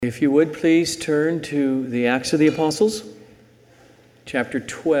If you would please turn to the Acts of the Apostles, chapter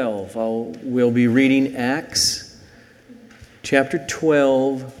 12. We'll be reading Acts chapter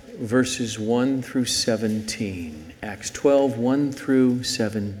 12, verses 1 through 17. Acts 12, 1 through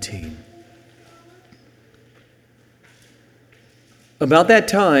 17. About that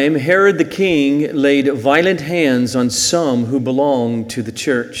time, Herod the king laid violent hands on some who belonged to the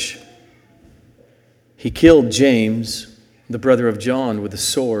church. He killed James, the brother of John, with a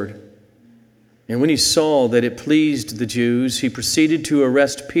sword. And when he saw that it pleased the Jews, he proceeded to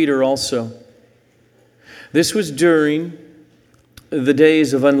arrest Peter also. This was during the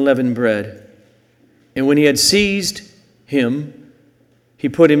days of unleavened bread. And when he had seized him, he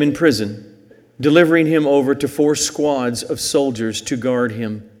put him in prison, delivering him over to 4 squads of soldiers to guard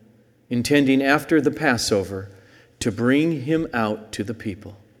him, intending after the Passover to bring him out to the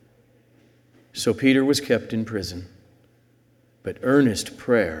people. So Peter was kept in prison. But earnest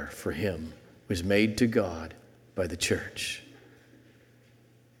prayer for him was made to God by the church.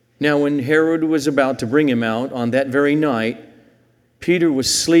 Now when Herod was about to bring him out on that very night, Peter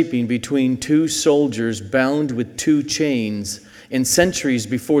was sleeping between 2 soldiers bound with 2 chains, and sentries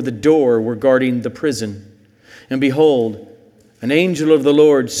before the door were guarding the prison. And behold, an angel of the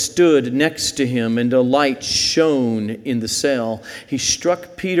Lord stood next to him, and a light shone in the cell. He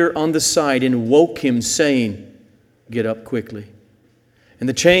struck Peter on the side and woke him, saying, "Get up quickly." And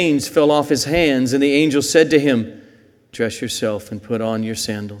the chains fell off his hands, and the angel said to him, "Dress yourself and put on your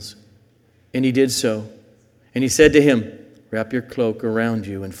sandals." And he did so. And he said to him, "Wrap your cloak around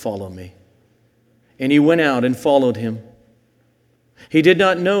you and follow me." And he went out and followed him. He did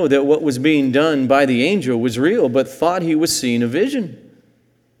not know that what was being done by the angel was real, but thought he was seeing a vision.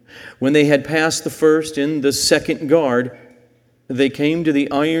 When they had passed the first and the second guard, they came to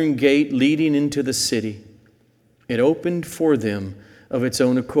the iron gate leading into the city. It opened for them of its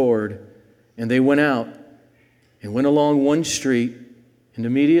own accord, and they went out and went along one street, and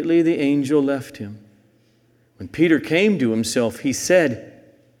immediately the angel left him. When Peter came to himself, he said,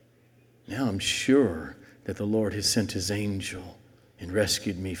 "Now I'm sure that the Lord has sent his angel and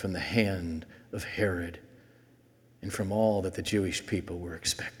rescued me from the hand of Herod and from all that the Jewish people were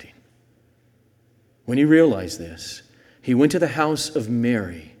expecting." When he realized this, he went to the house of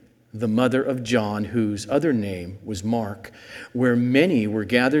Mary, the mother of John, whose other name was Mark, where many were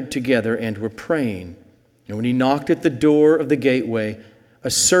gathered together and were praying. And when he knocked at the door of the gateway, a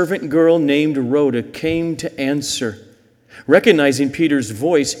servant girl named Rhoda came to answer. Recognizing Peter's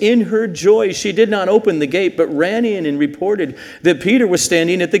voice, in her joy she did not open the gate, but ran in and reported that Peter was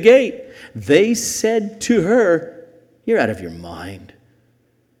standing at the gate. They said to her, "You're out of your mind."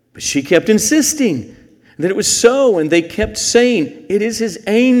 But she kept insisting that it was so, and they kept saying, "It is his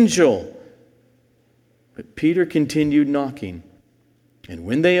angel." But Peter continued knocking, and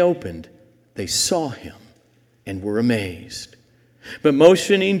when they opened, they saw him and were amazed. But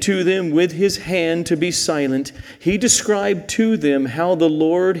motioning to them with his hand to be silent, he described to them how the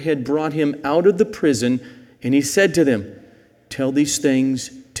Lord had brought him out of the prison, and he said to them, "Tell these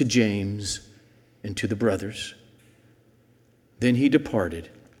things to James and to the brothers." Then he departed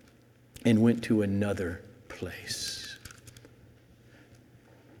and went to another place.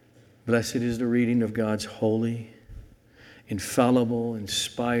 Blessed is the reading of God's holy, infallible,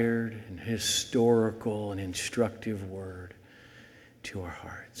 inspired, and historical and instructive word to our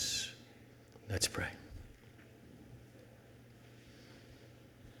hearts. Let's pray.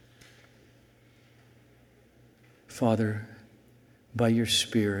 Father, by your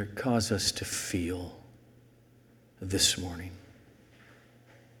Spirit, cause us to feel this morning.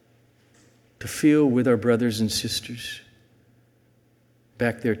 To feel with our brothers and sisters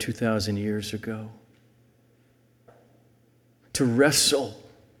back there 2,000 years ago. To wrestle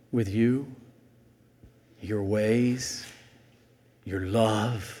with you, your ways, your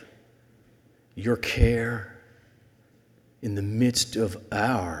love, your care in the midst of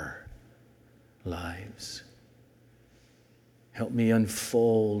our lives. Help me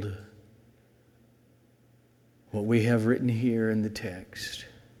unfold what we have written here in the text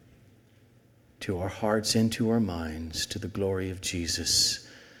to our hearts and to our minds, to the glory of Jesus,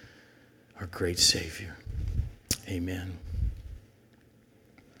 our great Savior. Amen.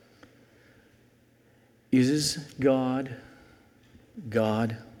 Is God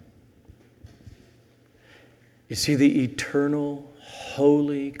God? Is he the eternal,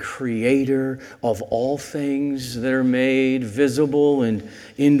 holy creator of all things that are made, visible and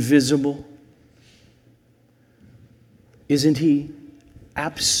invisible? Isn't he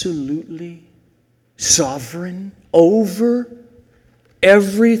absolutely sovereign over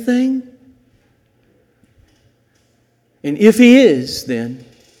everything? And if he is, then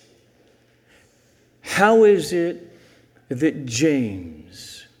How is it that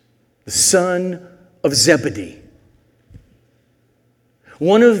James, the son of Zebedee,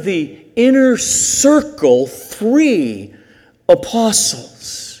 one of the inner circle 3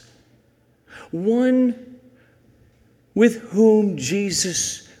 apostles, one with whom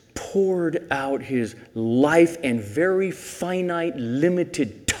Jesus poured out his life and very finite,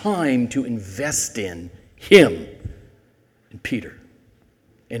 limited time to invest in, him and Peter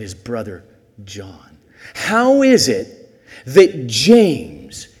and his brother John. How is it that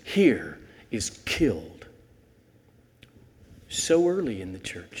James here is killed so early in the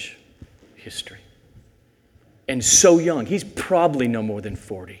church history and so young? He's probably no more than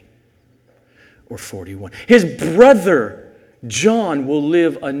 40 or 41. His brother John will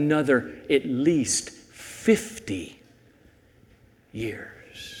live another at least 50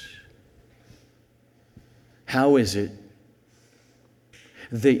 years. How is it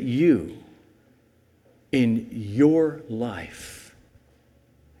that you, in your life,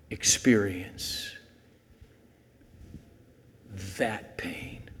 experience that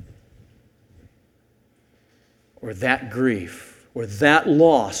pain, or that grief, or that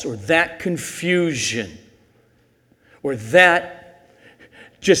loss, or that confusion, or that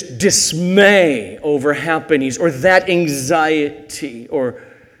just dismay over happenings, or that anxiety, or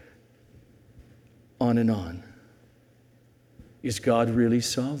on and on? Is God really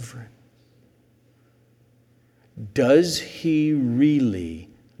sovereign? Does He really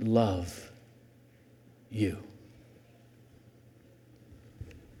love you?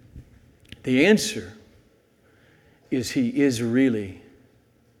 The answer is He is really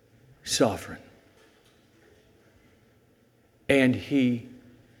sovereign. And He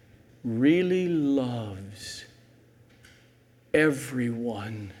really loves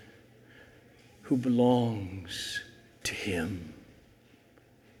everyone who belongs to Him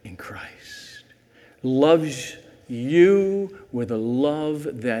in Christ. Loves you with a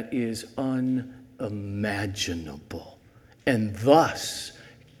love that is unimaginable, and thus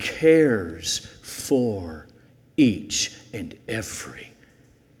cares for each and every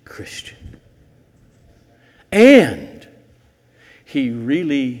Christian. And He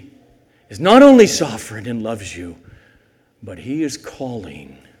really is not only sovereign and loves you, but He is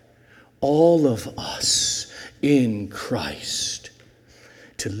calling all of us in Christ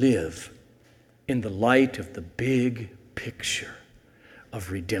to live in the light of the big picture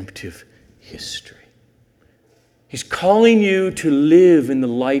of redemptive history. He's calling you to live in the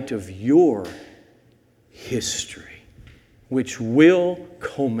light of your history, which will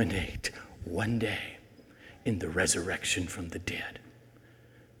culminate one day in the resurrection from the dead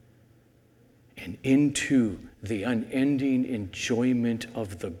and into the unending enjoyment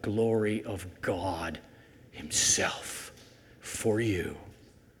of the glory of God Himself for you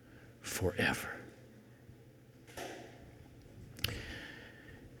forever.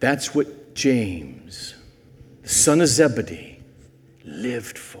 That's what James, the son of Zebedee,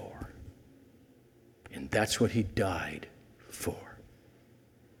 lived for. And that's what he died for.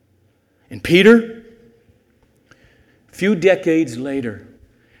 And Peter, a few decades later,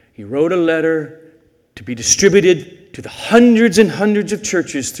 he wrote a letter to be distributed to the hundreds and hundreds of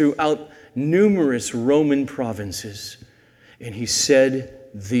churches throughout numerous Roman provinces. And he said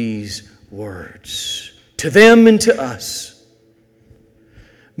these words to them and to us: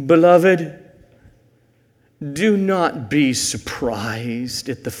 Beloved, do not be surprised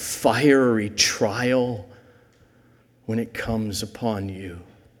at the fiery trial when it comes upon you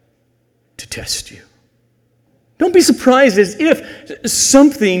to test you. Don't be surprised as if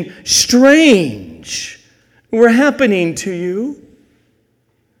something strange were happening to you.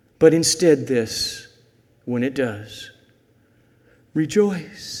 But instead this, when it does,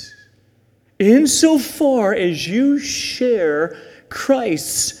 rejoice insofar as you share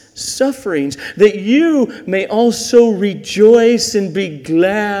Christ's sufferings, that you may also rejoice and be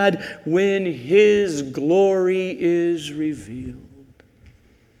glad when His glory is revealed.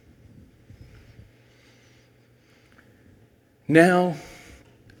 Now,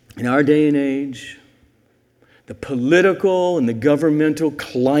 in our day and age, the political and the governmental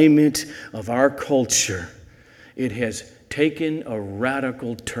climate of our culture, it has taken a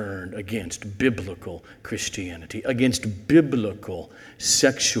radical turn against biblical Christianity, against biblical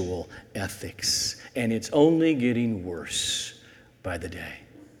sexual ethics. And it's only getting worse by the day.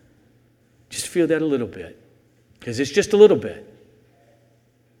 Just feel that a little bit, because it's just a little bit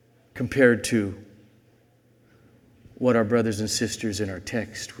compared to what our brothers and sisters in our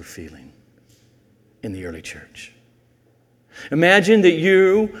text were feeling in the early church. Imagine that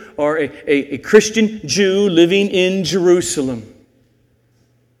you are a Christian Jew living in Jerusalem.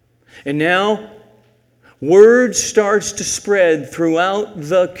 And now word starts to spread throughout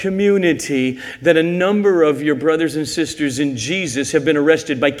the community that a number of your brothers and sisters in Jesus have been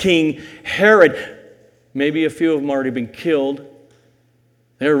arrested by King Herod. Maybe a few of them already been killed.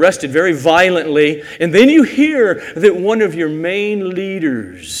 They're arrested very violently. And then you hear that one of your main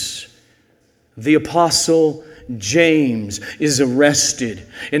leaders, the Apostle James, is arrested.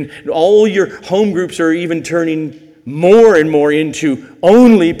 And all your home groups are even turning more and more into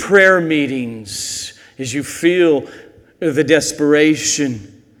only prayer meetings as you feel the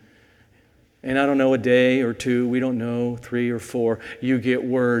desperation. And I don't know, a day or two, we don't know, 3 or 4, you get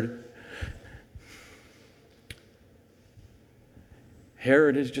word.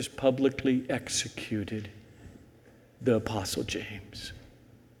 Herod has just publicly executed the Apostle James.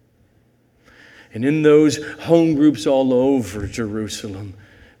 And in those home groups all over Jerusalem,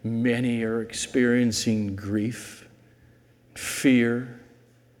 many are experiencing grief, fear,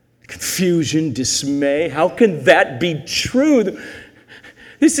 confusion, dismay. How can that be true?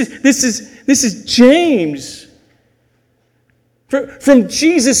 This is James. From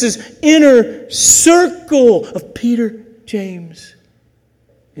Jesus' inner circle of Peter, James,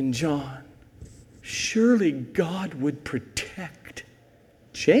 and John. Surely God would protect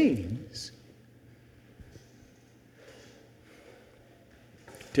James.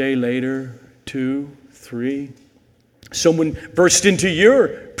 A day later, 2, 3, someone burst into your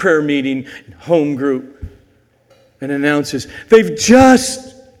prayer meeting home group and announces they've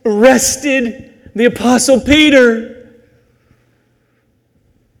just arrested the Apostle Peter.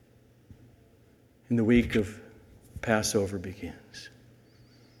 And the week of Passover begins.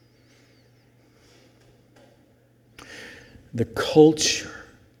 The culture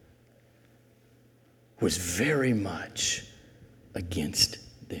was very much against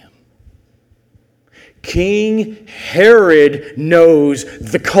them. King Herod knows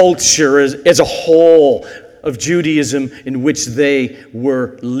the culture as a whole of Judaism in which they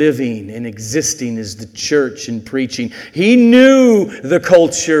were living and existing as the church and preaching. He knew the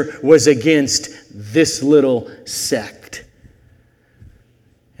culture was against this little sect.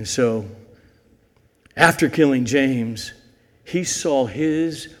 And so, after killing James, he saw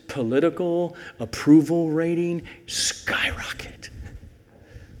his political approval rating skyrocket.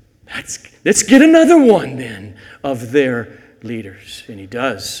 Let's get another one then of their leaders. And he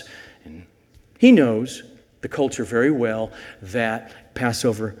does. And he knows the culture very well that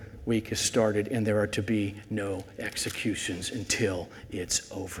Passover week has started and there are to be no executions until it's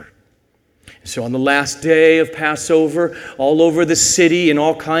over. So on the last day of Passover, all over the city, in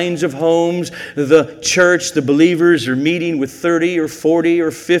all kinds of homes, the church, the believers are meeting with 30 or 40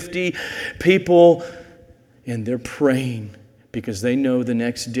 or 50 people, and they're praying because they know the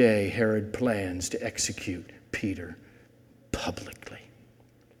next day Herod plans to execute Peter publicly.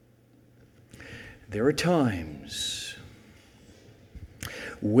 There are times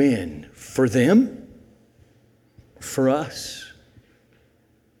when, for them, for us,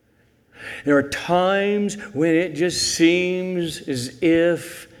 there are times when it just seems as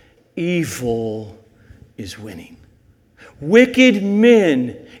if evil is winning. Wicked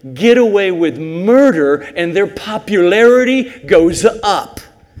men get away with murder and their popularity goes up.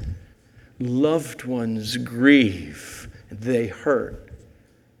 Loved ones grieve, they hurt.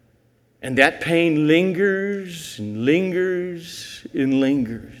 And that pain lingers and lingers and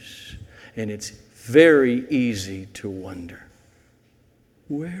lingers. And it's very easy to wonder,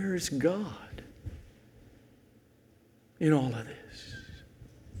 where's God in all of this?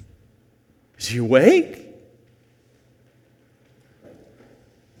 Is he awake?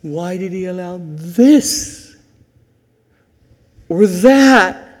 Why did he allow this or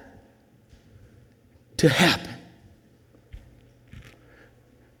that to happen?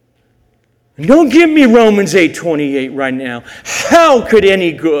 And don't give me Romans 8:28 right now. How could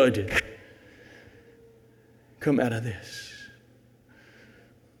any good come out of this?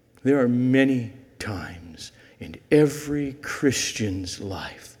 There are many times in every Christian's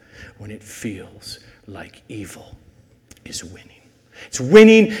life when it feels like evil is winning. It's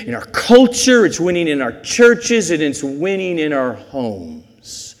winning in our culture, it's winning in our churches, and it's winning in our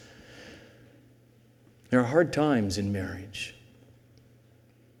homes. There are hard times in marriage.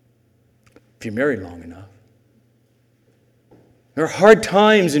 If you're married long enough. There are hard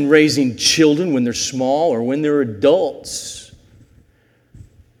times in raising children when they're small or when they're adults.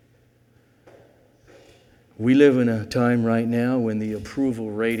 We live in a time right now when the approval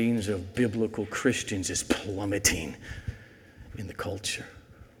ratings of biblical Christians is plummeting in the culture.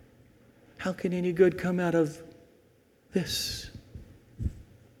 How can any good come out of this?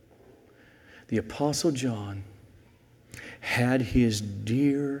 The Apostle John had his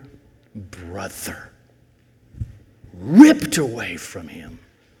dear brother ripped away from him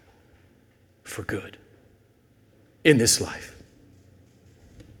for good in this life.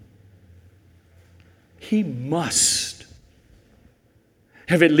 He must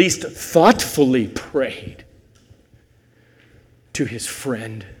have at least thoughtfully prayed to his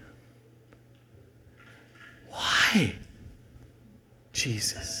friend. Why,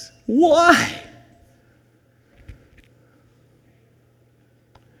 Jesus? Why?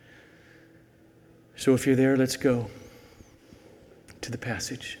 So if you're there, let's go to the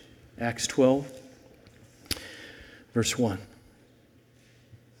passage. Acts 12, verse 1.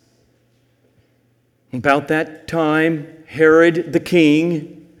 About that time, Herod the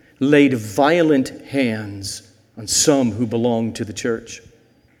king laid violent hands on some who belonged to the church.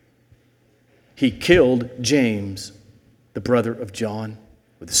 He killed James, the brother of John,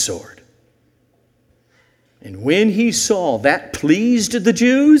 with a sword. And when he saw that pleased the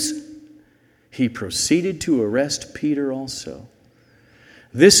Jews, he proceeded to arrest Peter also.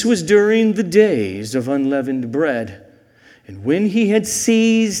 This was during the days of unleavened bread. And when he had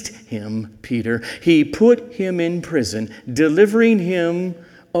seized him, Peter, he put him in prison, delivering him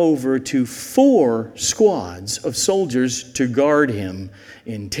over to 4 squads of soldiers to guard him,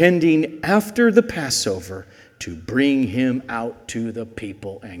 intending after the Passover to bring him out to the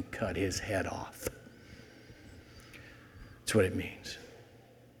people and cut his head off. That's what it means.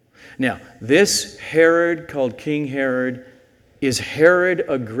 Now, this Herod, called King Herod, is Herod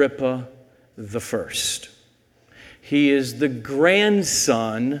Agrippa the First. He is the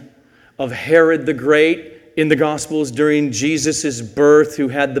grandson of Herod the Great in the Gospels during Jesus' birth, who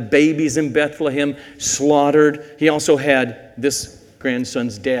had the babies in Bethlehem slaughtered. He also had this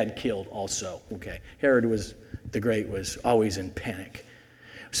grandson's dad killed also. Okay, Herod the Great was always in panic.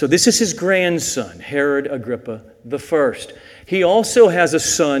 So this is his grandson, Herod Agrippa the First. He also has a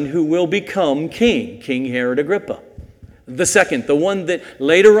son who will become king, King Herod Agrippa the second, the one that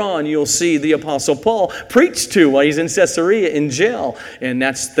later on you'll see the Apostle Paul preach to while he's in Caesarea in jail. And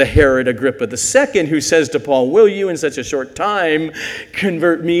that's the Herod Agrippa the second, who says to Paul, will you in such a short time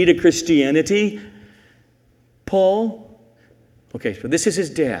convert me to Christianity? Paul? Okay, so this is his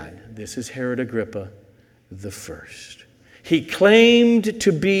dad. This is Herod Agrippa the First. He claimed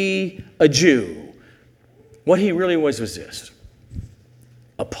to be a Jew. What he really was this: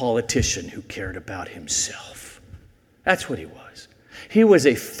 a politician who cared about himself. That's what he was. He was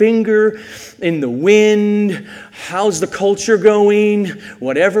a finger in the wind. How's the culture going?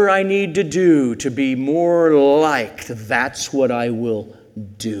 Whatever I need to do to be more liked, that's what I will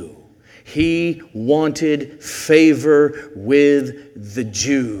do. He wanted favor with the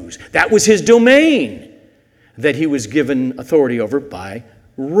Jews. That was his domain that he was given authority over by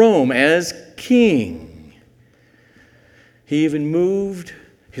Rome as king. He even moved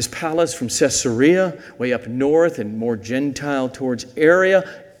his palace from Caesarea, way up north and more Gentile towards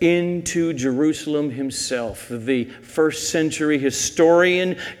area, into Jerusalem himself. The first century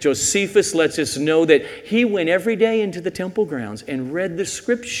historian Josephus lets us know that he went every day into the temple grounds and read the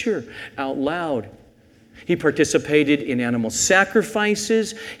scripture out loud. He participated in animal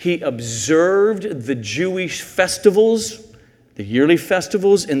sacrifices. He observed the Jewish festivals, the yearly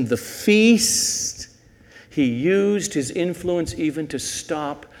festivals, and the feasts. He used his influence even to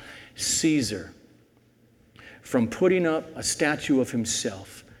stop Caesar from putting up a statue of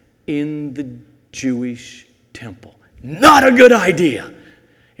himself in the Jewish temple. Not a good idea.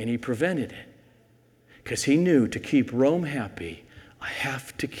 And he prevented it because he knew to keep Rome happy, I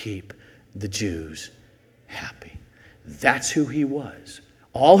have to keep the Jews happy. That's who he was.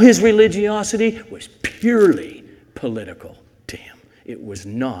 All his religiosity was purely political to him. It was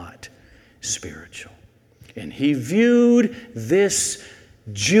not spiritual. And he viewed this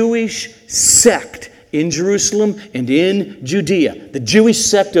Jewish sect in Jerusalem and in Judea, the Jewish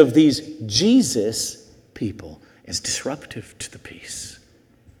sect of these Jesus people, as disruptive to the peace,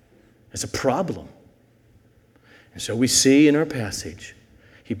 as a problem. And so we see in our passage,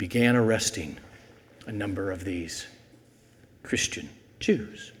 he began arresting a number of these Christian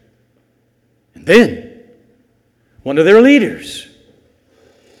Jews. And then one of their leaders,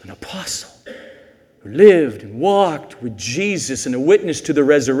 an apostle, who lived and walked with Jesus and a witness to the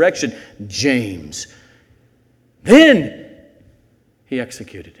resurrection, James. Then he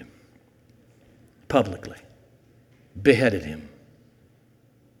executed him publicly, beheaded him.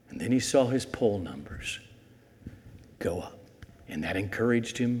 And then he saw his poll numbers go up. And that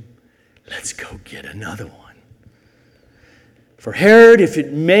encouraged him, let's go get another one. For Herod, if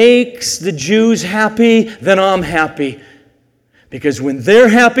it makes the Jews happy, then I'm happy. Because when they're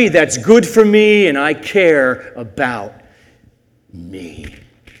happy, that's good for me, and I care about me.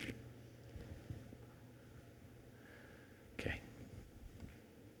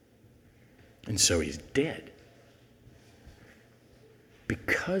 And so he's dead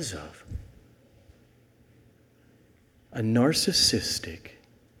because of a narcissistic,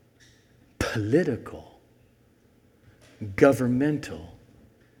 political, governmental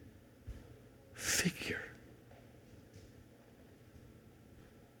figure.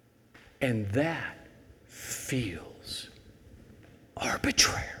 And that feels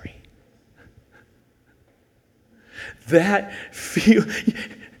arbitrary.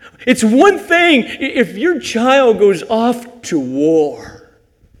 It's one thing if your child goes off to war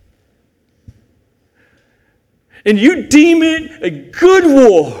and you deem it a good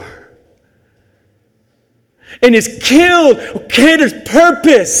war and is killed. Okay, there's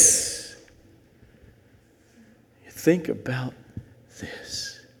purpose. You think about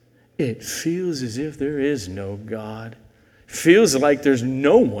this. It feels as if there is no God. It feels like there's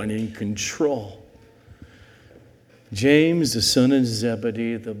no one in control. James, the son of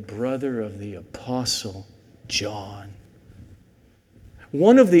Zebedee, the brother of the apostle John.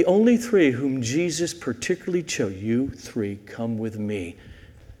 One of the only three whom Jesus particularly chose. You three come with me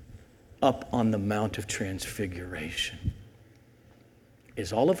up on the Mount of Transfiguration.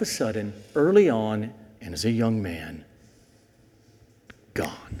 Is all of a sudden, early on, and as a young man,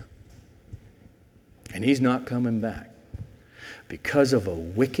 gone. And he's not coming back because of a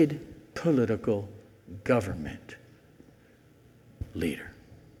wicked political government leader.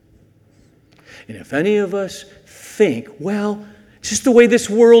 And if any of us think, well, just the way this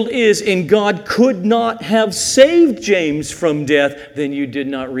world is, and God could not have saved James from death, then you did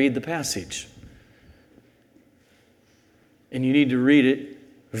not read the passage. And you need to read it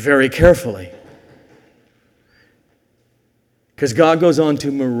very carefully. Because God goes on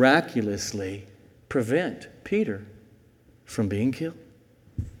to miraculously prevent Peter from being killed.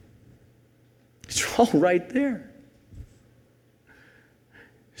 It's all right there.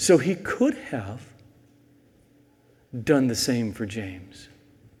 So he could have done the same for James.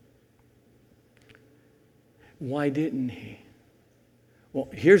 Why didn't he? Well,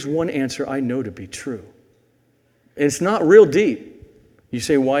 here's one answer I know to be true. It's not real deep. You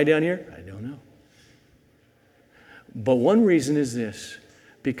say, why down here? I don't know. But one reason is this: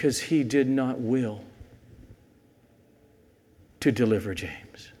 because he did not will to deliver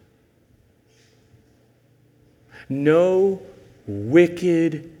James. No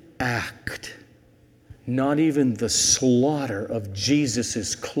wicked act, not even the slaughter of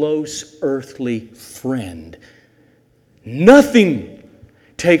Jesus' close earthly friend, nothing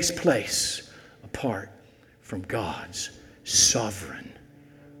takes place apart from God's sovereign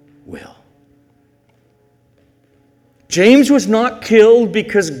will. James was not killed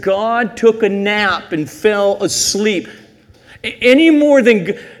because God took a nap and fell asleep, any more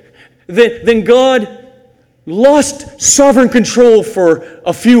than God lost sovereign control for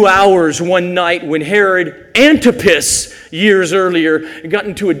a few hours one night when Herod Antipas, years earlier, got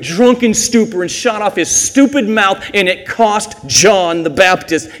into a drunken stupor and shot off his stupid mouth, and it cost John the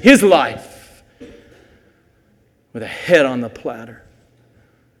Baptist his life with a head on the platter.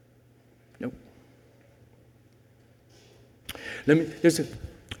 Nope.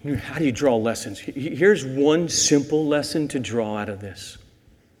 How do you draw lessons? Here's one simple lesson to draw out of this.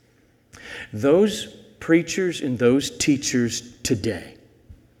 Those preachers and those teachers today,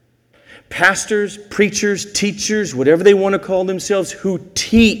 pastors, preachers, teachers, whatever they want to call themselves, who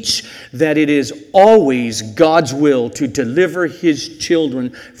teach that it is always God's will to deliver His children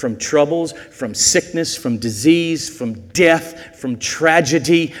from troubles, from sickness, from disease, from death, from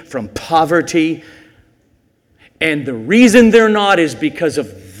tragedy, from poverty. And the reason they're not is because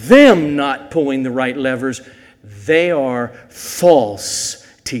of them not pulling the right levers. They are false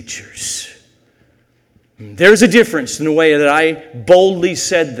teachers. There's a difference in the way that I boldly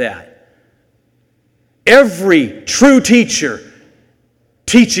said that. Every true teacher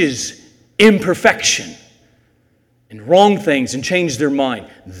teaches imperfection and wrong things and change their mind.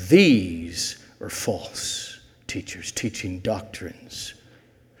 These are false teachers teaching doctrines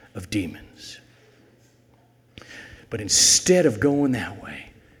of demons. But instead of going that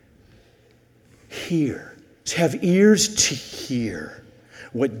way, hear, have ears to hear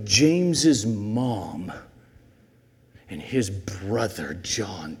what James's mom and his brother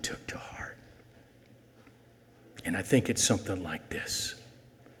John took to heart. And I think it's something like this: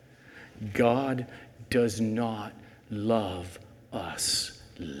 God does not love us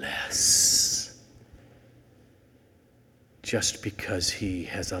less just because He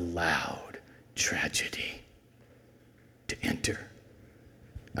has allowed tragedy to enter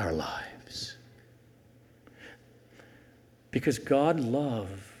our lives. Because God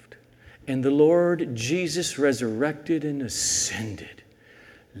loved, and the Lord Jesus resurrected and ascended,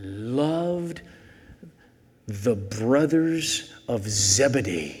 loved the brothers of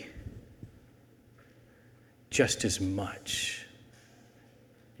Zebedee just as much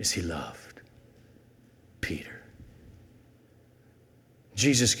as he loved Peter.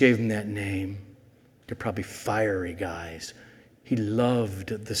 Jesus gave him that name. They're probably fiery guys. He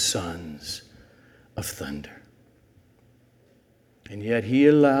loved the sons of thunder. And yet he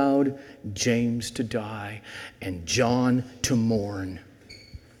allowed James to die and John to mourn.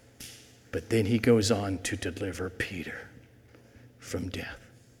 But then he goes on to deliver Peter from death.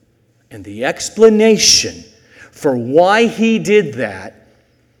 And the explanation for why he did that,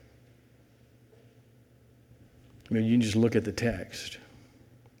 I mean, you can just look at the text.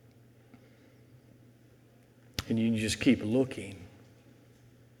 And you can just keep looking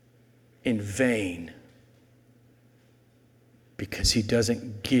in vain. Because he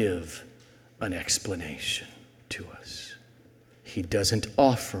doesn't give an explanation to us. He doesn't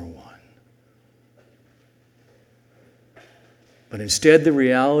offer one. But instead, the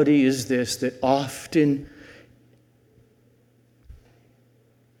reality is this, that often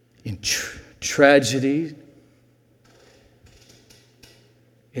in tragedy,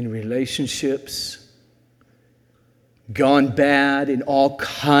 in relationships, gone bad in all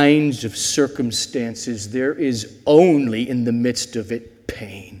kinds of circumstances, there is only in the midst of it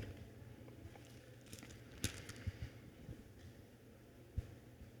pain.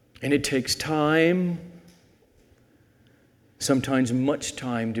 And it takes time, sometimes much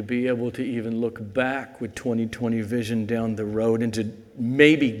time, to be able to even look back with 20/20 vision down the road and to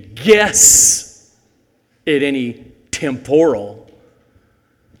maybe guess at any temporal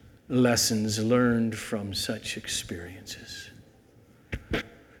lessons learned from such experiences.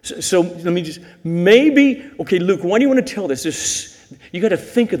 So let me just, maybe, okay, Luke, why do you want to tell this? You got to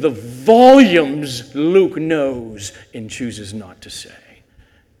think of the volumes Luke knows and chooses not to say.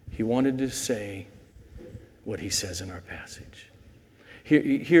 He wanted to say what he says in our passage.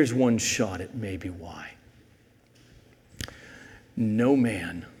 Here's one shot at maybe why. No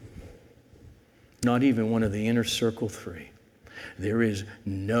man, not even one of the inner circle three, there is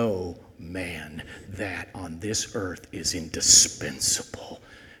no man that on this earth is indispensable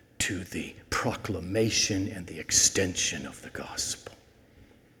to the proclamation and the extension of the gospel.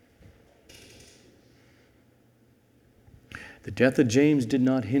 The death of James did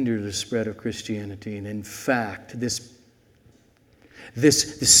not hinder the spread of Christianity. And in fact, this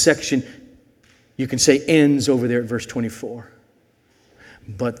section, you can say, ends over there at verse 24.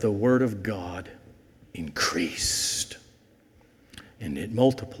 But the word of God increased. And it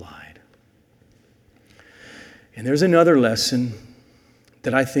multiplied. And there's another lesson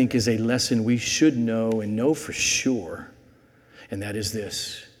that I think is a lesson we should know and know for sure. And that is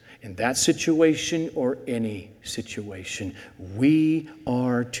this. In that situation or any situation, we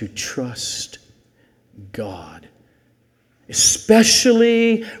are to trust God.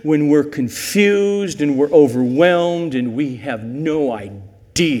 Especially when we're confused and we're overwhelmed and we have no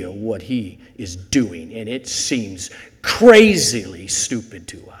idea what He is doing. And it seems crazily stupid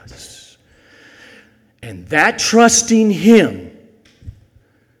to us. And that trusting Him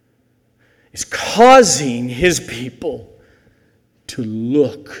is causing His people to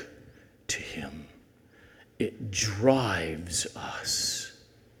look to Him. It drives us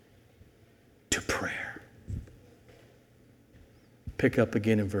to prayer. Pick up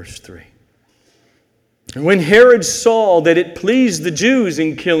again in verse 3. And when Herod saw that it pleased the Jews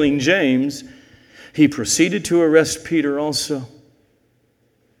in killing James, he proceeded to arrest Peter also.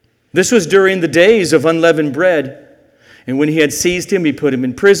 This was during the days of unleavened bread. And when he had seized him, he put him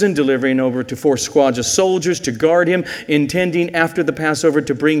in prison, delivering over to 4 squads of soldiers to guard him, intending after the Passover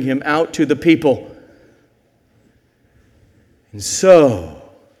to bring him out to the people. And so,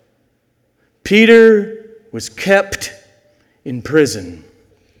 Peter was kept in prison.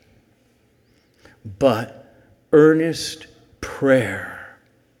 But earnest prayer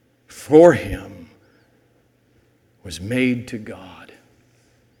for him was made to God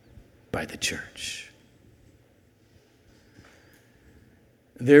by the church.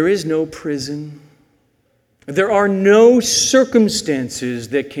 There is no prison. There are no circumstances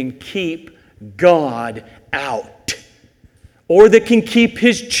that can keep God out or that can keep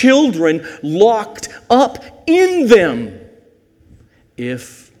His children locked up in them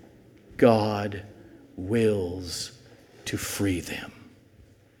if God wills to free them.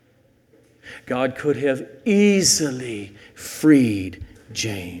 God could have easily freed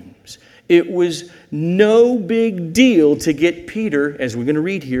James. It was no big deal to get Peter, as we're going to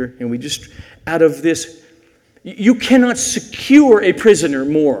read here, and we just, out of this, you cannot secure a prisoner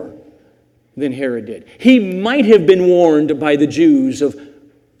more than Herod did. He might have been warned by the Jews of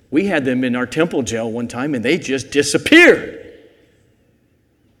We had them in our temple jail one time, and they just disappeared.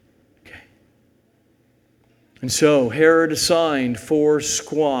 Okay. And so Herod assigned 4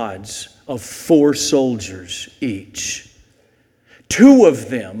 squads of 4 soldiers each. 2 of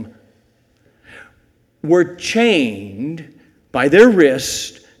them were chained by their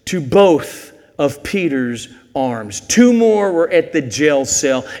wrist to both of Peter's arms. 2 more were at the jail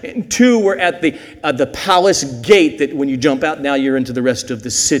cell, and 2 were at the palace gate that when you jump out, now you're into the rest of the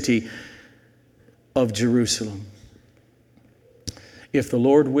city of Jerusalem. If the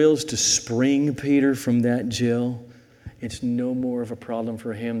Lord wills to spring Peter from that jail, it's no more of a problem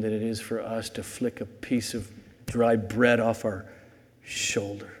for him than it is for us to flick a piece of dry bread off our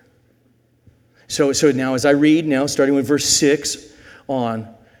shoulder. So now as I read now, starting with verse 6 on,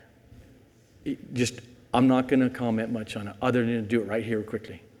 I'm not going to comment much on it other than to do it right here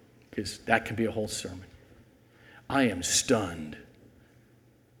quickly, because that could be a whole sermon. I am stunned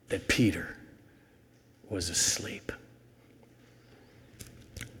that Peter was asleep.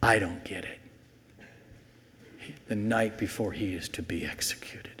 I don't get it. The night before he is to be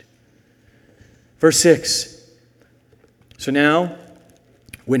executed. Verse 6. So now,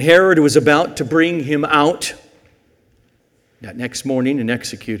 when Herod was about to bring him out that next morning and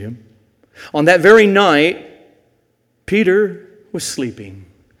execute him, on that very night, Peter was sleeping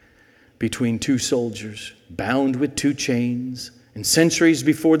between 2 soldiers, bound with 2 chains, and sentries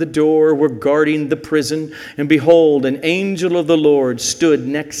before the door were guarding the prison. And behold, an angel of the Lord stood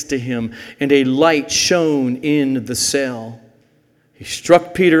next to him, and a light shone in the cell. He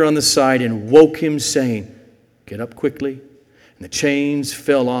struck Peter on the side and woke him, saying, "Get up quickly." And the chains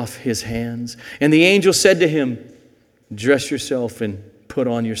fell off his hands. And the angel said to him, "Dress yourself and put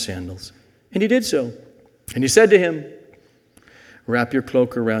on your sandals." And he did so. And he said to him, "Wrap your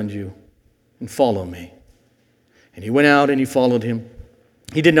cloak around you and follow me." And he went out and he followed him.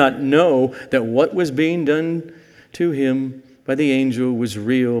 He did not know that what was being done to him by the angel was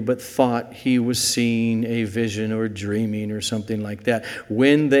real, but thought he was seeing a vision or dreaming or something like that.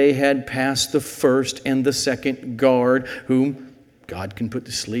 When they had passed the first and the second guard, whom God can put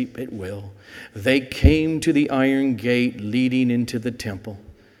to sleep at will, they came to the iron gate leading into the temple.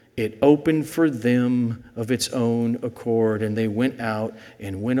 It opened for them of its own accord, and they went out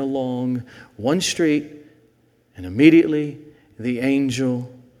and went along one street, and immediately the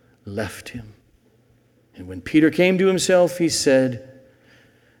angel left him. And when Peter came to himself, he said,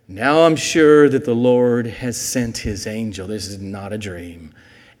 "Now I'm sure that the Lord has sent his angel," this is not a dream,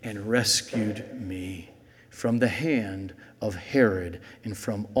 "and rescued me from the hand of Herod and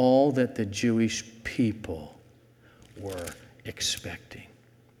from all that the Jewish people were expecting."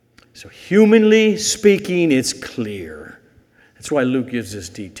 So humanly speaking, it's clear. That's why Luke gives this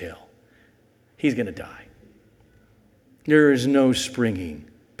detail. He's going to die. There is no springing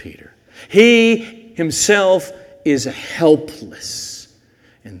Peter. He himself is helpless.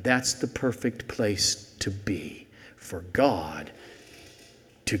 And that's the perfect place to be for God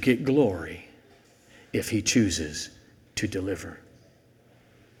to get glory if he chooses to deliver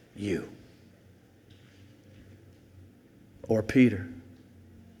you or Peter.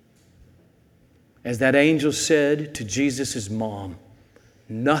 As that angel said to Jesus' mom,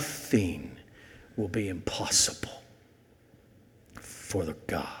 nothing will be impossible for the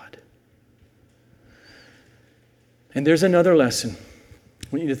God. And there's another lesson. I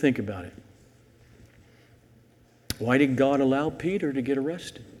want you to think about it. Why did God allow Peter to get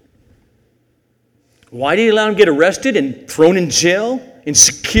arrested? Why did he allow him to get arrested and thrown in jail and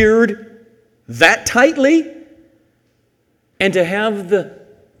secured that tightly? And to have the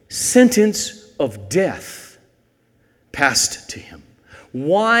sentence of death passed to him.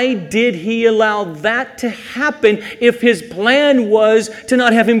 Why did he allow that to happen if his plan was to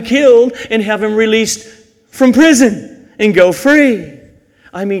not have him killed and have him released from prison and go free?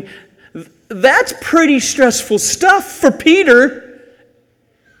 I mean, that's pretty stressful stuff for Peter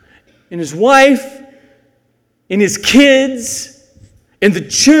and his wife and his kids and the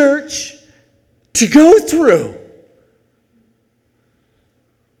church to go through.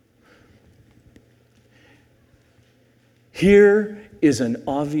 Here is an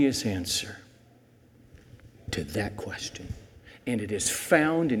obvious answer to that question, and it is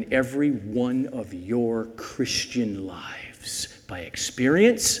found in every one of your Christian lives by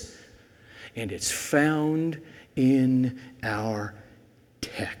experience, and it's found in our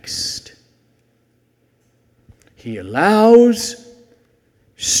text. He allows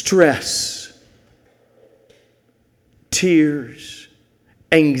stress, tears,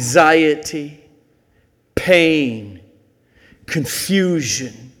 anxiety, pain,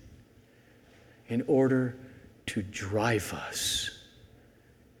 confusion in order to drive us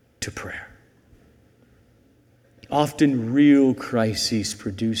to prayer. Often real crises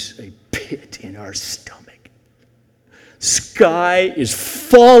produce a pit in our stomach. Sky is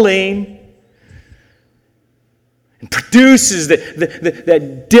falling and produces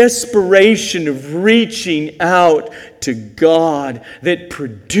that desperation of reaching out to God that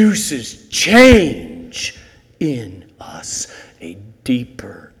produces change in us, a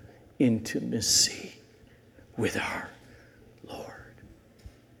deeper intimacy with our Lord.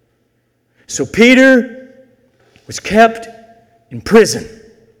 So Peter was kept in prison,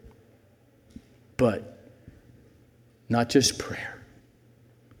 but not just prayer.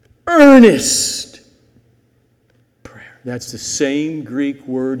 Earnest prayer. That's the same Greek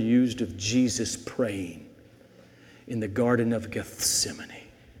word used of Jesus praying in the Garden of Gethsemane.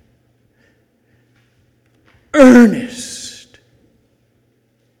 Earnest.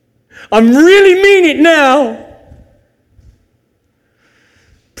 I'm really mean it now.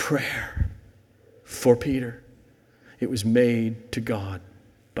 Prayer for Peter. It was made to God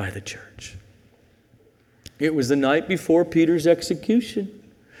by the church. It was the night before Peter's execution.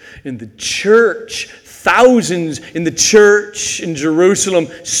 And the church, thousands in the church in Jerusalem,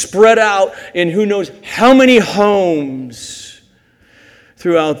 spread out in who knows how many homes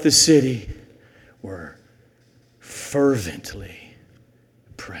throughout the city, were fervently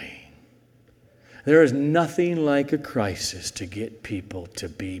praying. There is nothing like a crisis to get people to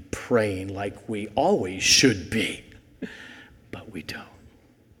be praying like we always should be. But we don't.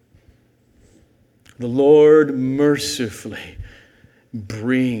 The Lord mercifully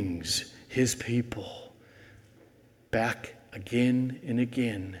brings His people back again and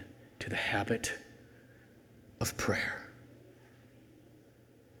again to the habit of prayer.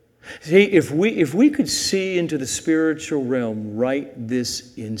 See, if we could see into the spiritual realm right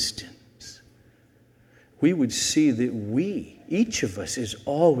this instant, we would see that each of us, is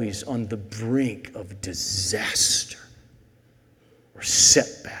always on the brink of disaster, or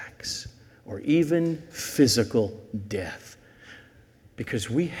setbacks, or even physical death. Because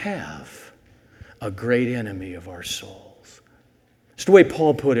we have a great enemy of our souls. It's the way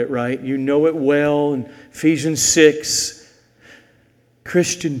Paul put it, right? You know it well in Ephesians 6.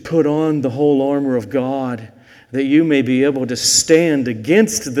 Christian, put on the whole armor of God, that you may be able to stand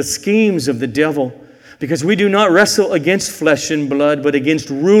against the schemes of the devil. Because we do not wrestle against flesh and blood, but against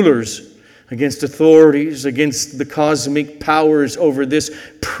rulers, against authorities, against the cosmic powers over this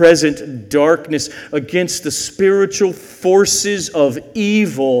present darkness, against the spiritual forces of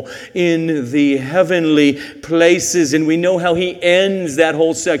evil in the heavenly places. And we know how he ends that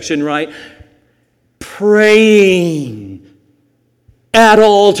whole section, right? Praying at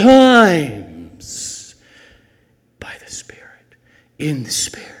all times by the Spirit, in the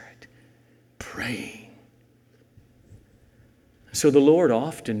Spirit, praying. So the Lord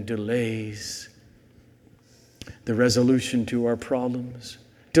often delays the resolution to our problems,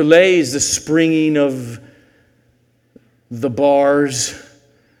 delays the springing of the bars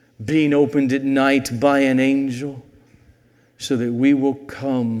being opened at night by an angel, so that we will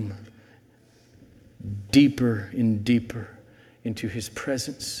come deeper and deeper into His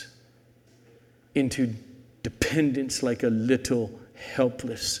presence, into dependence like a little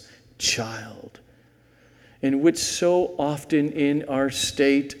helpless child. In which so often in our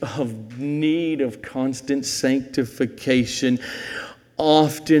state of need of constant sanctification,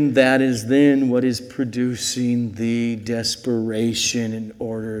 often that is then what is producing the desperation in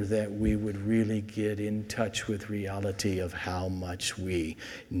order that we would really get in touch with reality of how much we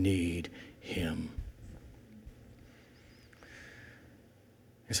need Him.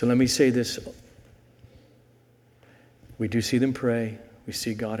 And so let me say this. We do see them pray. We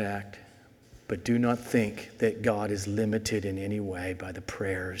see God act. But do not think that God is limited in any way by the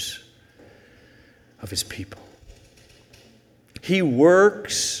prayers of His people. He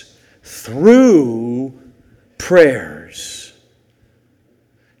works through prayers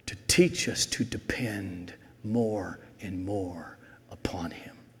to teach us to depend more and more upon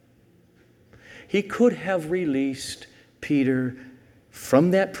Him. He could have released Peter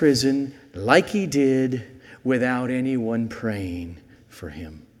from that prison like He did without anyone praying for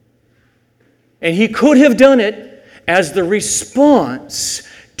him. And He could have done it as the response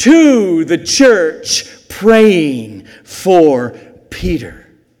to the church praying for Peter.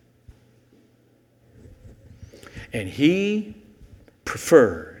 And He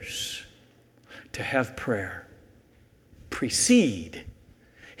prefers to have prayer precede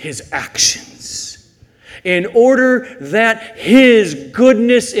His actions, in order that His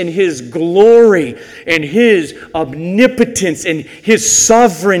goodness and His glory and His omnipotence and His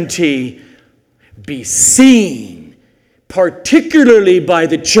sovereignty be seen, particularly by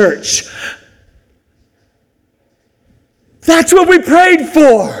the church. That's what we prayed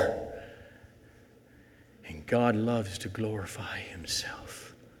for. And God loves to glorify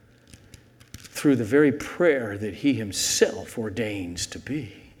Himself through the very prayer that He Himself ordains to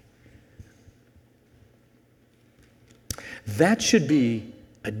be. That should be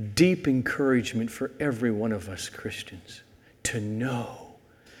a deep encouragement for every one of us Christians to know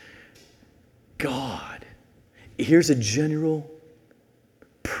God. Here's a general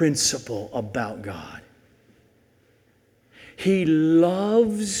principle about God. He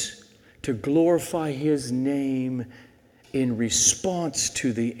loves to glorify His name in response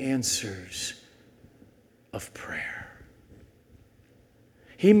to the answers of prayer.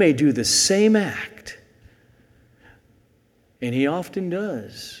 He may do the same act, and He often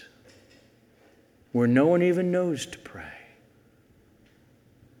does, where no one even knows to pray.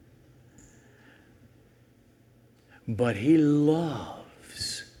 But He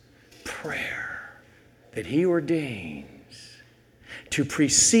loves prayer that He ordains to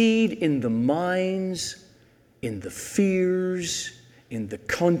precede in the minds, in the fears, in the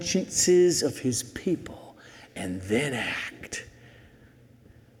consciences of His people, and then act.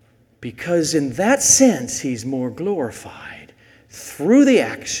 Because in that sense, He's more glorified through the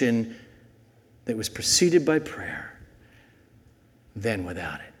action that was preceded by prayer than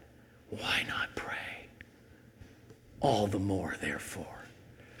without it. Why not pray? All the more, therefore,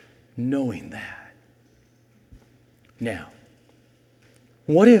 knowing that. Now,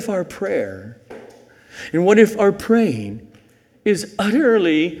 what if our prayer and what if our praying is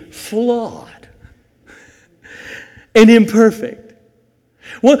utterly flawed and imperfect?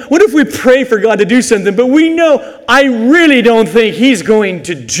 What if we pray for God to do something, but we know, I really don't think He's going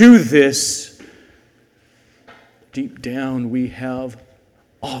to do this? Deep down, we have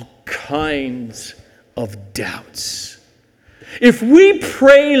all kinds of doubts. If we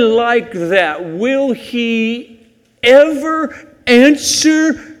pray like that, will He ever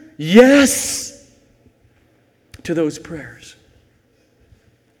answer yes to those prayers?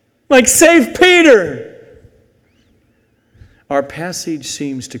 Like save Peter. Our passage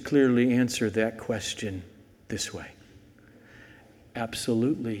seems to clearly answer that question this way.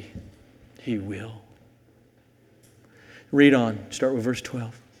 Absolutely, He will. Read on. Start with verse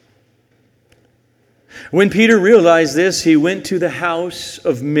 12. When Peter realized this, he went to the house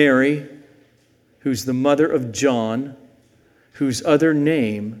of Mary, who's the mother of John, whose other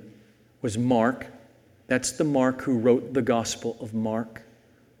name was Mark. That's the Mark who wrote the Gospel of Mark.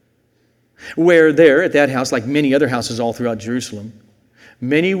 Where there, at that house, like many other houses all throughout Jerusalem,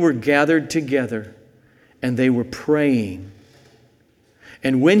 many were gathered together, and they were praying.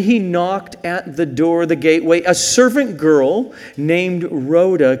 And when he knocked at the door of the gateway, a servant girl named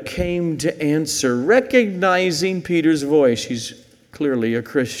Rhoda came to answer, recognizing Peter's voice. She's clearly a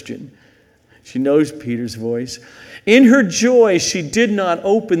Christian. She knows Peter's voice. In her joy, she did not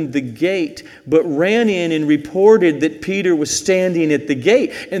open the gate, but ran in and reported that Peter was standing at the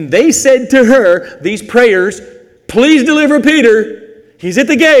gate. And they said to her, these prayers, please deliver Peter. He's at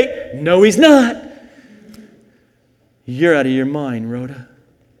the gate. No, he's not. You're out of your mind, Rhoda.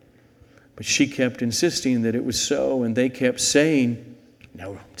 But she kept insisting that it was so, and they kept saying,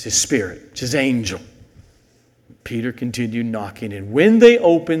 no, it's his spirit, it's his angel. Peter continued knocking, and when they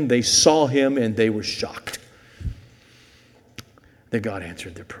opened, they saw him, and they were shocked that God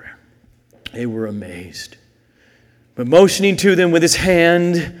answered their prayer. They were amazed. But motioning to them with his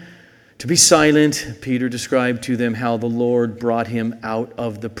hand to be silent, Peter described to them how the Lord brought him out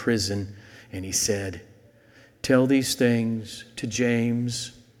of the prison, and he said, tell these things to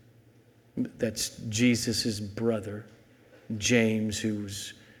James. That's Jesus' brother, James,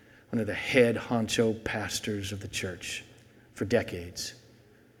 who's one of the head honcho pastors of the church for decades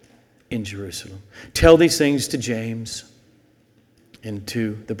in Jerusalem. Tell these things to James and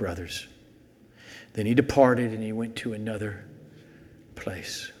to the brothers. Then he departed and he went to another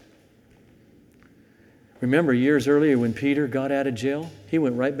place. Remember, years earlier when Peter got out of jail, he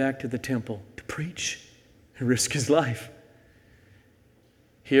went right back to the temple to preach and risk his life.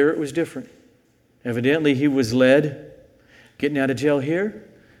 Here it was different. Evidently, he was led, getting out of jail here,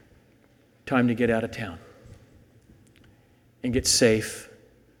 time to get out of town and get safe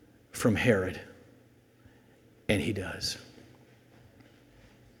from Herod. And he does.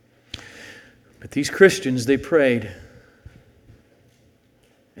 But these Christians, they prayed.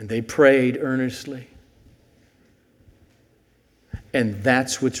 And they prayed earnestly. And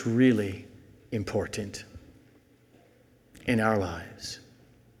that's what's really important in our lives.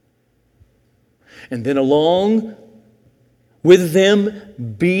 And then along with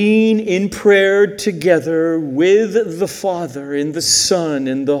them being in prayer together with the Father and the Son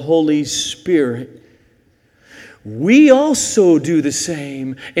and the Holy Spirit, we also do the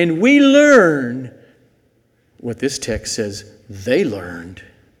same, and we learn what this text says they learned.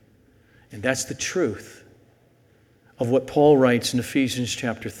 And that's the truth of what Paul writes in Ephesians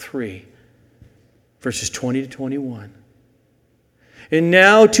chapter 3, verses 20 to 21. And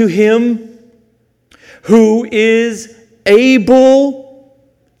now to Him who is able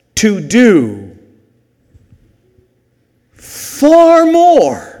to do far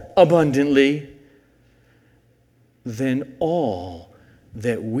more abundantly than all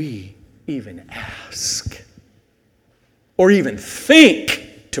that we even ask or even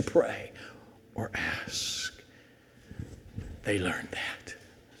think to pray or ask. They learned that.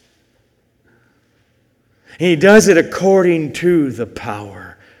 He does it according to the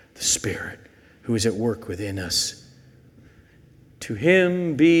power, the Spirit, who is at work within us. To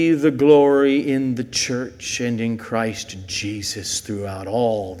Him be the glory in the church and in Christ Jesus throughout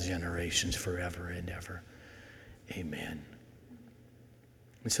all generations, forever and ever. Amen.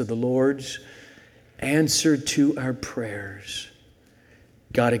 And so the Lord's answer to our prayers,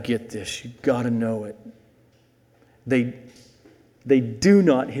 got to get this, you got to know it.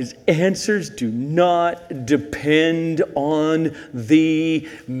 His answers do not depend on the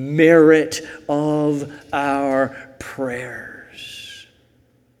merit of our prayers.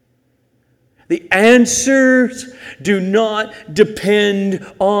 The answers do not depend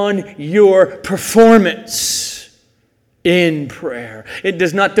on your performance in prayer. It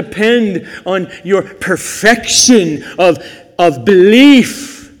does not depend on your perfection of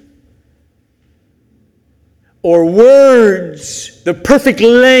belief or words, the perfect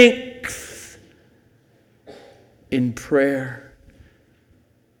length in prayer.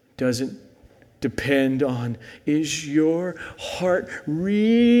 Doesn't depend on, is your heart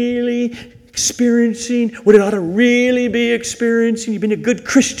really experiencing what it ought to really be experiencing? You've been a good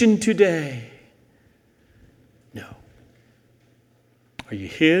Christian today. No. Are you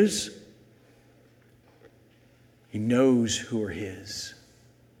His? He knows who are His.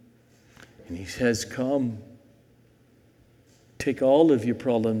 And He says, come. Take all of your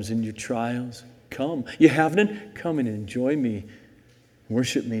problems and your trials. Come. You haven't? Come and enjoy me.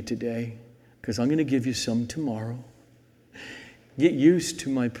 Worship me today, because I'm going to give you some tomorrow. Get used to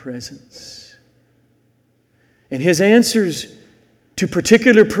my presence. And His answers to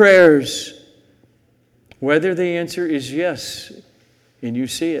particular prayers, whether the answer is yes, and you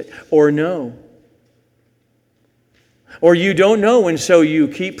see it, or no, or you don't know, and so you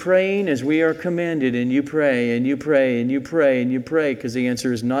keep praying as we are commanded, and you pray, and you pray, and you pray, and you pray, because the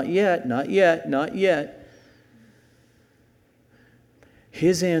answer is not yet, not yet, not yet.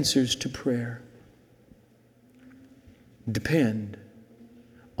 His answers to prayer depend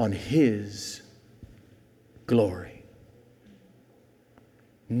on His glory,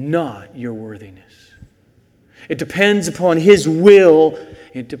 not your worthiness. It depends upon His will.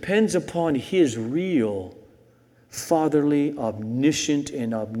 It depends upon His real fatherly, omniscient,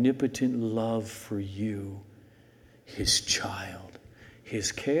 and omnipotent love for you, His child,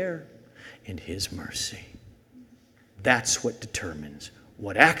 His care, and His mercy. That's what determines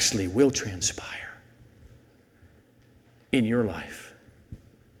what actually will transpire in your life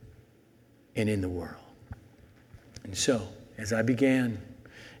and in the world. And so, as I began,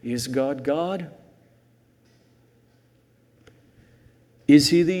 is God God? Is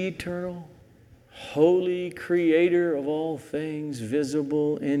He the eternal, holy creator of all things,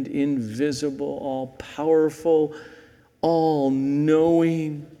 visible and invisible, all powerful, all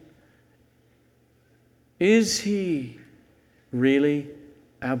knowing? Is He really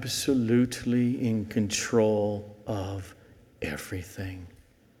absolutely in control of everything?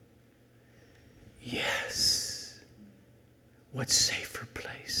 Yes. What safer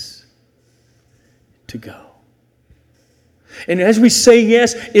place to go? And as we say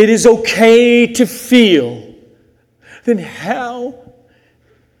yes, it is okay to feel. Then how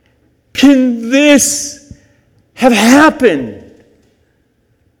can this have happened?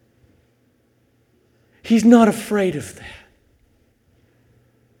 He's not afraid of that.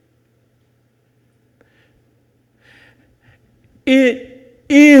 It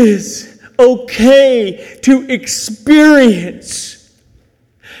is okay to experience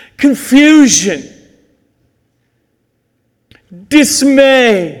confusion,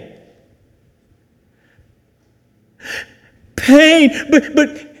 dismay, pain.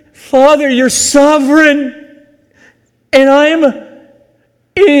 But Father, You're sovereign, and I'm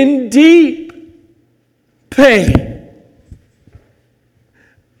in deep pain.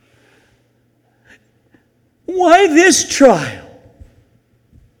 Why this trial?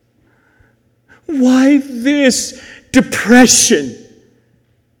 Why this depression?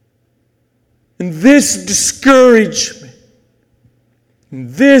 And this discouragement? And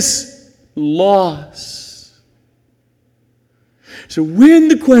this loss? So when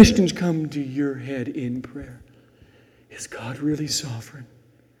the questions come to your head in prayer, is God really sovereign?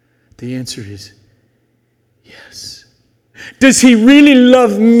 The answer is yes. Does He really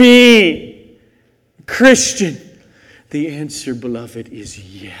love me, Christian? The answer, beloved, is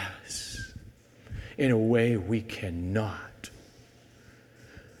yes. In a way we cannot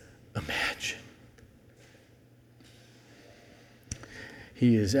imagine.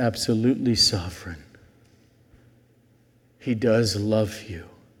 He is absolutely sovereign. He does love you.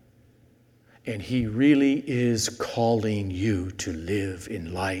 And He really is calling you to live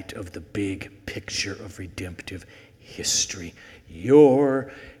in light of the big picture of redemptive history.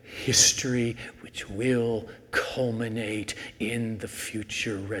 Your history, which will culminate in the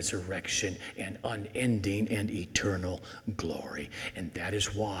future resurrection and unending and eternal glory. And that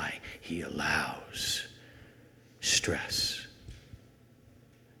is why He allows stress,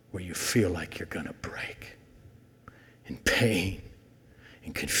 where you feel like you're going to break, and pain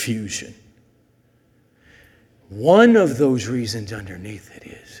and confusion. One of those reasons underneath it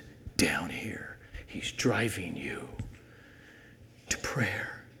is down here. He's driving you to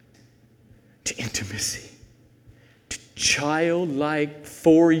prayer, to intimacy, to childlike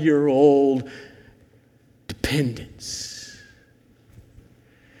 4-year-old dependence.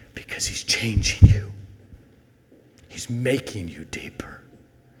 Because He's changing you. He's making you deeper,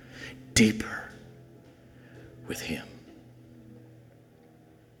 deeper with Him.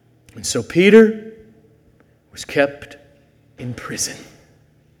 And so Peter was kept in prison.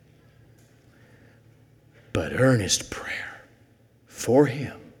 But earnest prayer for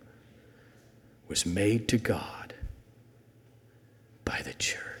him was made to God by the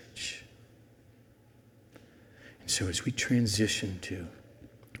church. And so as we transition to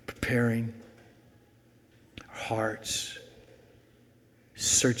preparing our hearts,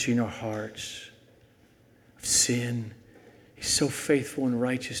 searching our hearts of sin, He's so faithful and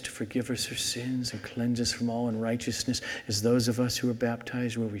righteous to forgive us our sins and cleanse us from all unrighteousness, as those of us who are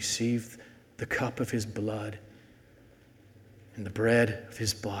baptized will receive the cup of His blood and the bread of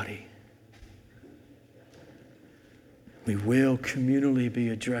His body. We will communally be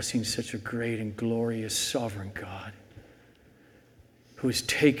addressing such a great and glorious sovereign God who has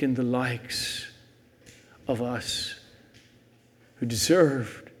taken the likes of us who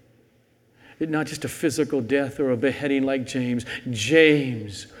deserved not just a physical death or a beheading like James.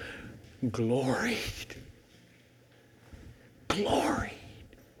 James gloried.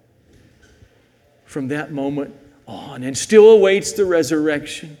 From that moment on, and still awaits the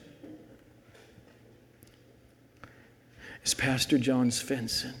resurrection. As Pastor John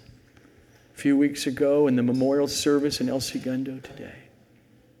Svensson a few weeks ago in the memorial service in El Segundo today.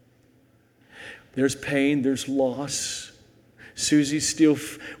 There's pain, there's loss. Susie still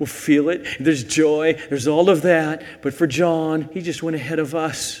will feel it. There's joy. There's all of that. But for John, he just went ahead of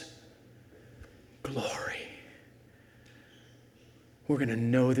us. Glory. We're going to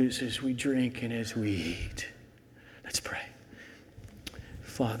know this as we drink and as we eat. Let's pray.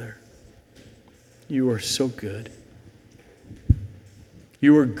 Father, You are so good.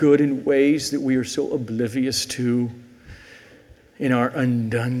 You are good in ways that we are so oblivious to in our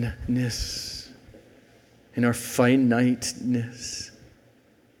undoneness. In our finiteness,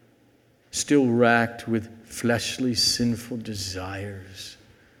 still racked with fleshly, sinful desires.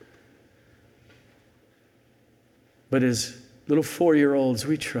 But as little 4-year-olds,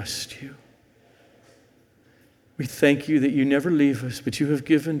 we trust You. We thank You that You never leave us, but You have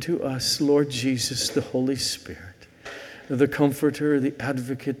given to us, Lord Jesus, the Holy Spirit, the Comforter, the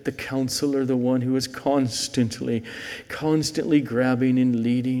Advocate, the Counselor, the one who is constantly grabbing and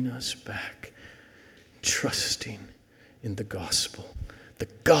leading us back. Trusting in the gospel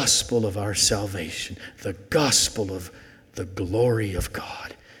of our salvation, the gospel of the glory of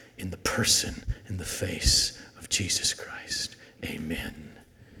God in the person, in the face of Jesus Christ.